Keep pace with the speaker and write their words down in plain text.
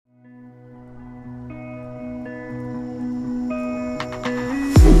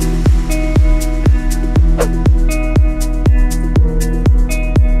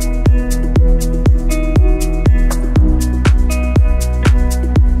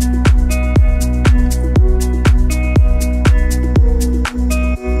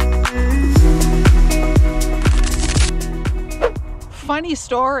funny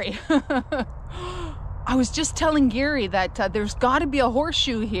story. I was just telling Gary that there's got to be a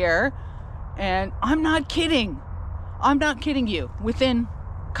horseshoe here, and I'm not kidding. I'm not kidding you. Within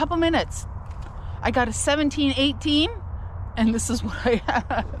a couple minutes, I got a 17-18, and this is what I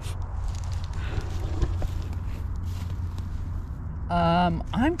have.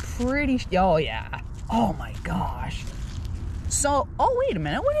 I'm pretty, oh yeah. Oh my gosh. So, oh wait a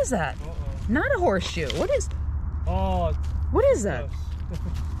minute, what is that? Not a horseshoe. What is, what is that?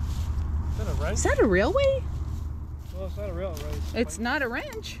 Is that a wrench? Is that a railway? Well, it's not a railway. It's not a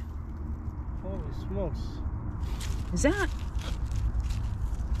wrench. Holy smokes. Is that?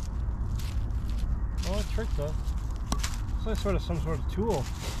 Oh, a trick though. It's like some sort of tool.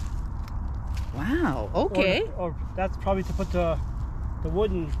 Wow, okay. Or that's probably to put the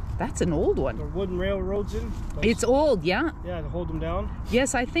wooden... That's an old one. The wooden railroads in. It's old, yeah. Yeah, to hold them down.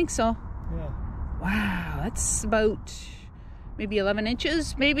 Yes, I think so. Yeah. Wow, that's about maybe 11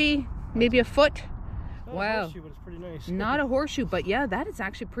 inches, maybe a foot. Not wow. A horseshoe, but it's pretty nice. Not a horseshoe, but yeah, that is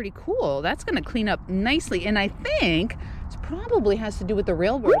actually pretty cool. That's going to clean up nicely, and I think this probably has to do with the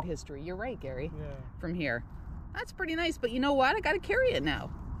railroad history. You're right, Gary. Yeah. From here. That's pretty nice, but you know what? I got to carry it now.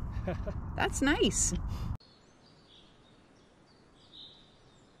 That's nice.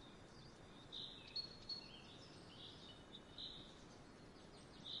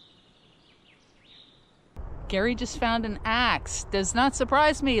 Gary just found an axe. Does not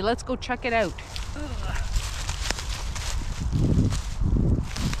surprise me. Let's go check it out. Ugh.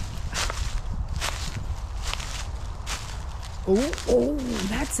 Oh,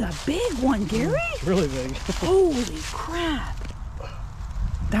 that's a big one, Gary. It's really big. Holy crap.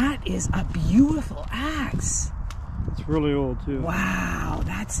 That is a beautiful axe. It's really old too. Wow,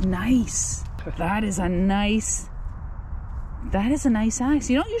 that's nice. That is a nice axe.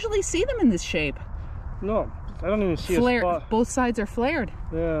 You don't usually see them in this shape. No, I don't even see a spot. Both sides are flared.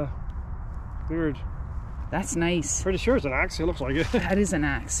 Yeah, weird. That's nice. Pretty sure it's an axe. It looks like it. That is an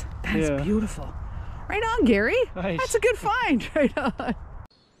axe. That's yeah. Beautiful. Right on, Gary. Nice. That's a good find. Right on.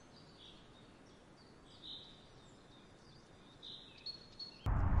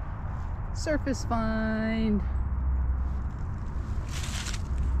 Surface find.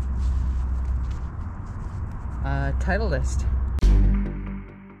 Titleist.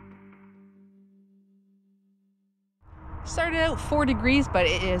 Started out 4 degrees, but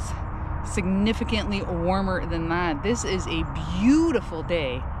it is significantly warmer than that. This is a beautiful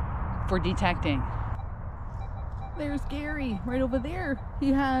day for detecting. There's Gary right over there.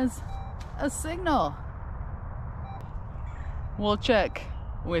 He has a signal. We'll check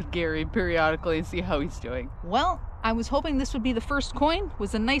with Gary periodically and see how he's doing. Well, I was hoping this would be the first coin. It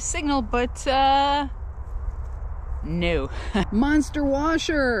was a nice signal, but no. Monster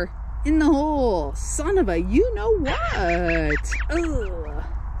washer in the hole. Son of a you know what. Ugh.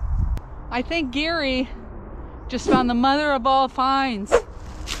 I think Gary just found the mother of all finds.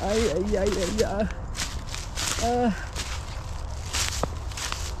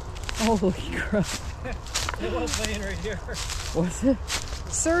 Holy crap. It was laying right here. Was it?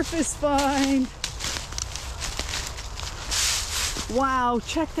 Surface find. Wow,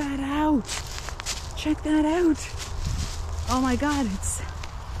 check that out. Check that out. Oh my God, it's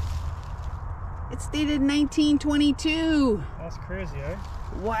dated 1922. That's crazy, eh?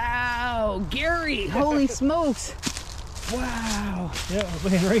 Wow, Gary, holy smokes. Wow. Yeah, it's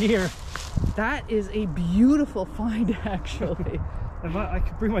laying right here. That is a beautiful find, actually. I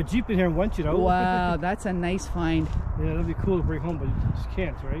could bring my Jeep in here and went, you know. Wow, that's a nice find. Yeah, that'd be cool to bring home, but you just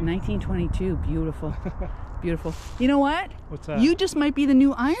can't, right? 1922, beautiful. Beautiful. You know what? What's that? You just might be the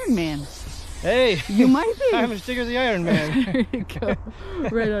new Iron Man. Hey! You might be. I'm as big as the Iron Man. There you go.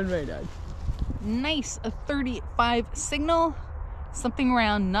 Right on, right on. Nice, a 35 signal. Something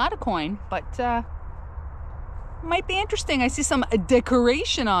around, not a coin, but might be interesting. I see some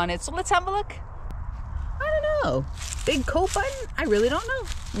decoration on it, so let's have a look. I don't know. Big coat button? I really don't know.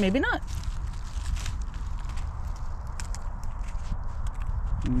 Maybe not.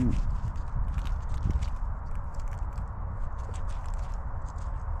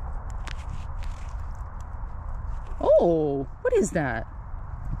 Oh, what is that?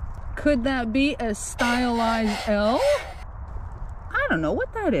 Could that be a stylized L? I don't know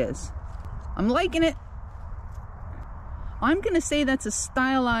what that is. I'm liking it. I'm gonna say that's a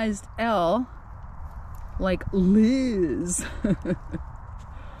stylized L, like Liz. I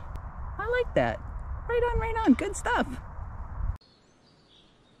like that. Right on, right on. Good stuff.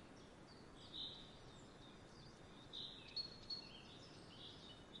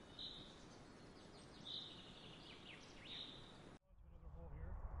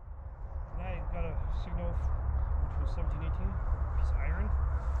 Got a signal, which was 1718, piece of iron.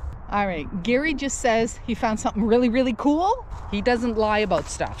 All right, Gary just says he found something really, really cool. He doesn't lie about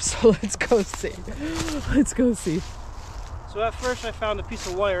stuff, so let's go see. Let's go see. So at first I found a piece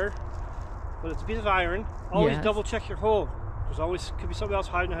of wire, but it's a piece of iron. Always double check your hole. There's always could be something else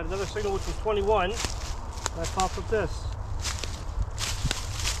hiding. I had another signal which was 21, and I popped with this.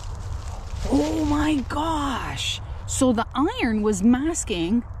 Oh my gosh! So the iron was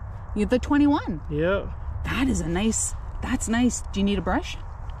masking the 21. Yeah. That is a nice, that's nice. Do you need a brush?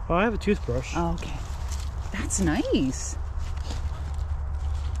 Oh, I have a toothbrush. Oh, okay. That's nice.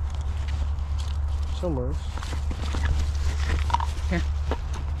 Somewhere. Here.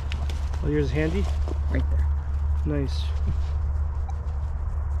 Oh, yours is handy? Right there. Nice.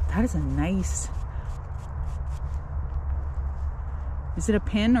 That is a nice... Is it a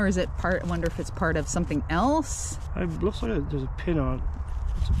pin or is it part... I wonder if it's part of something else. It looks like there's a pin on it.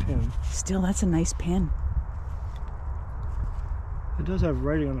 It's a pin. Still, that's a nice pin. It does have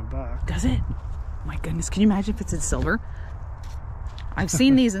writing on the back. Does it? My goodness, can you imagine if it's in silver? I've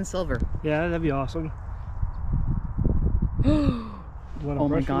seen these in silver. Yeah, that'd be awesome. You want to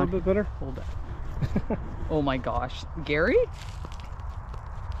brush a little bit better? Hold it. Oh my gosh. Gary? You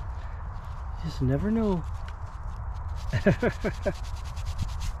just never know.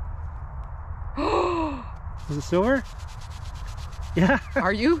 Is it silver? Yeah.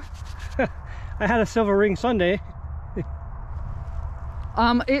 Are you? I had a silver ring Sunday.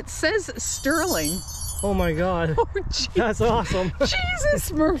 It says sterling. Oh my god. Oh, that's awesome.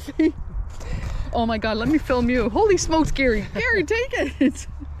 Jesus, Murphy. Oh my god, let me film you. Holy smokes, Gary. Gary, take it.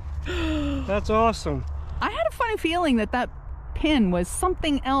 That's awesome. I had a funny feeling that that pin was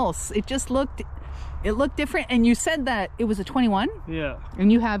something else. It just looked, it looked different. And you said that it was a 21? Yeah.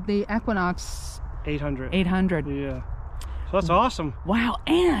 And you have the Equinox 800. 800. Yeah. So that's awesome. Wow,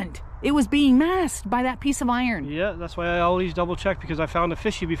 and it was being masked by that piece of iron. Yeah, that's why I always double check, because I found a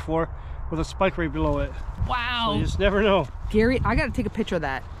fishy before with a spike right below it. Wow. So you just never know. Gary, I gotta take a picture of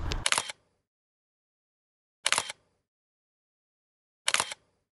that.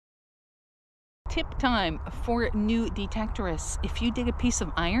 Tip time for new detectorists. If you dig a piece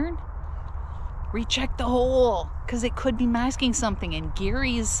of iron, recheck the hole, because it could be masking something. And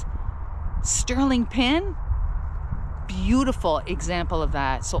Gary's sterling pin, beautiful example of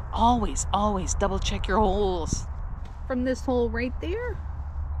that. So always, always double check your holes. From this hole right there,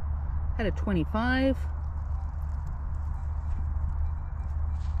 had a 25.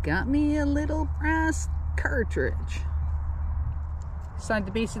 Got me a little brass cartridge. Beside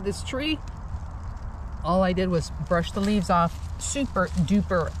the base of this tree, all I did was brush the leaves off. Super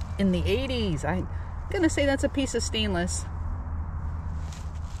duper in the 80s. I'm gonna say that's a piece of stainless.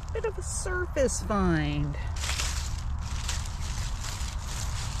 Bit of a surface find.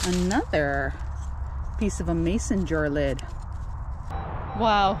 Another piece of a mason jar lid.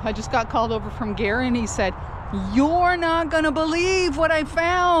 Wow, I just got called over from Gary and he said, "You're not gonna believe what I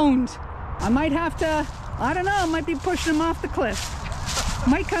found." I might have to, I don't know, I might be pushing him off the cliff.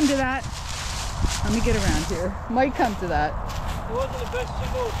 Might come to that. Let me get around here. Might come to that. It wasn't the best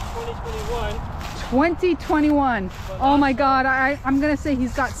signal of 2021. 2021. Oh my God, I'm gonna say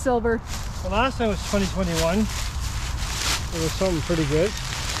he's got silver. The last time was 2021. It was something pretty good.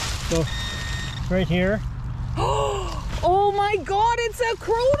 So, right here. Oh my God, it's a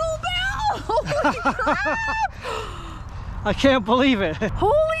chronal bell! Holy crap! I can't believe it.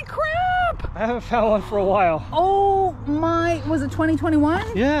 Holy crap! I haven't found one for a while. Oh my, was it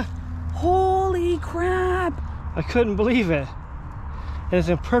 2021? Yeah. Holy crap! I couldn't believe it. And it's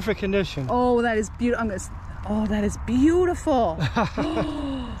in perfect condition. Oh, that is beautiful. Oh, that is beautiful.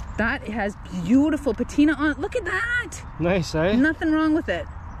 That has beautiful patina on it. Look at that. Nice, eh? Nothing wrong with it.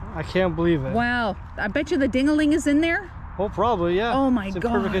 I can't believe it. Wow. I bet you the ding-a-ling is in there. Oh, probably, yeah. Oh my it's in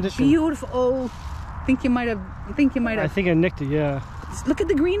God. Perfect condition. Beautiful. Oh, I think you might have. I think I nicked it, yeah. Look at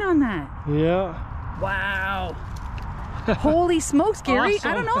the green on that. Yeah. Wow. Holy smokes, Gary.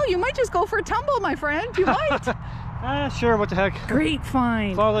 Awesome. I don't know. You might just go for a tumble, my friend. You might. Sure, what the heck. Great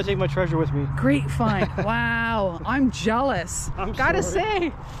find. As long as I take my treasure with me. Great find. Wow. I'm jealous. Gotta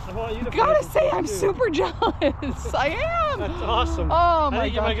say. I want you to Gotta say, I'm too. super jealous. I am. That's awesome. Oh my I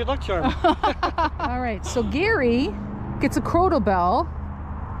think God. you my good luck charm. All right, so Gary gets a chronal bell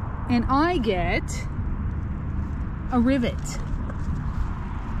and I get a rivet.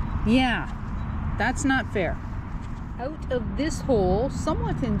 Yeah, that's not fair. Out of this hole,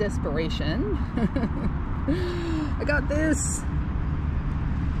 somewhat in desperation, I got this.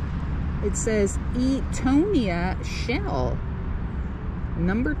 It says Etonia shell,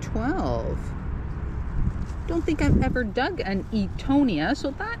 number 12. Don't think I've ever dug an Etonia,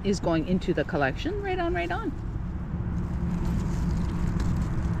 so that is going into the collection. Right on, right on.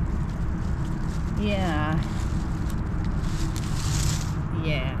 Yeah.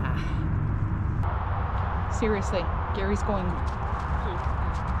 Yeah. Seriously, Gary's going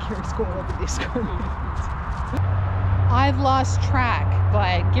over the escarpment. I've lost track,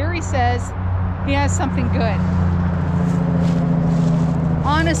 but Gary says he has something good.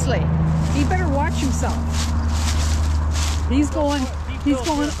 Honestly, he better watch himself. He's going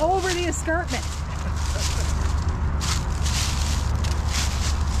over the escarpment.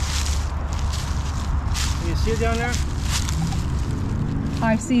 Can you see it down there?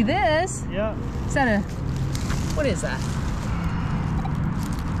 I see this. Yeah. Is that a, what is that?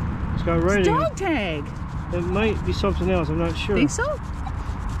 It's got writing. It's a dog tag. It might be something else, I'm not sure. Think so?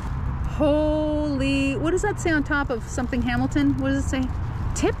 Holy, what does that say on top of something Hamilton? What does it say?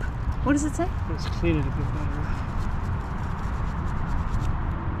 Tip? What does it say? Let's clean it a bit better.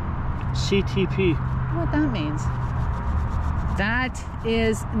 CTP. I don't know what that means. That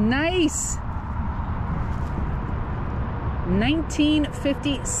is nice.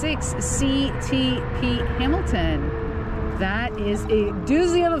 1956 CTP Hamilton. That is a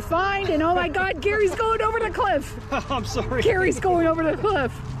doozy of a find, and oh my God, Gary's going over the cliff. I'm sorry. Gary's going over the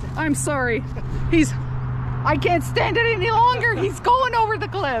cliff. I'm sorry. I can't stand it any longer. He's going over the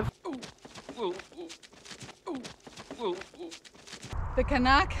cliff. The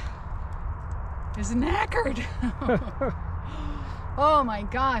Canuck is knackered. Oh my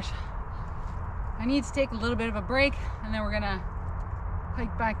gosh. I need to take a little bit of a break, and then we're gonna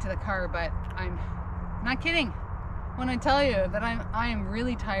hike back to the car, but I'm not kidding when I tell you that I am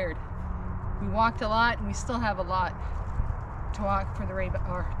really tired. We walked a lot, and we still have a lot to walk for the way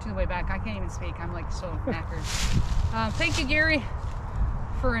back. I can't even speak. I'm like so knackered. Thank you, Gary,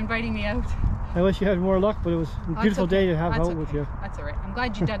 for inviting me out. I wish you had more luck, but it was a beautiful day to have out with you. That's all right. I'm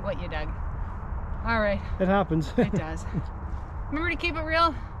glad you dug what you dug. All right. It happens. It does. Remember to keep it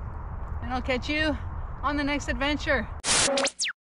real, and I'll catch you on the next adventure.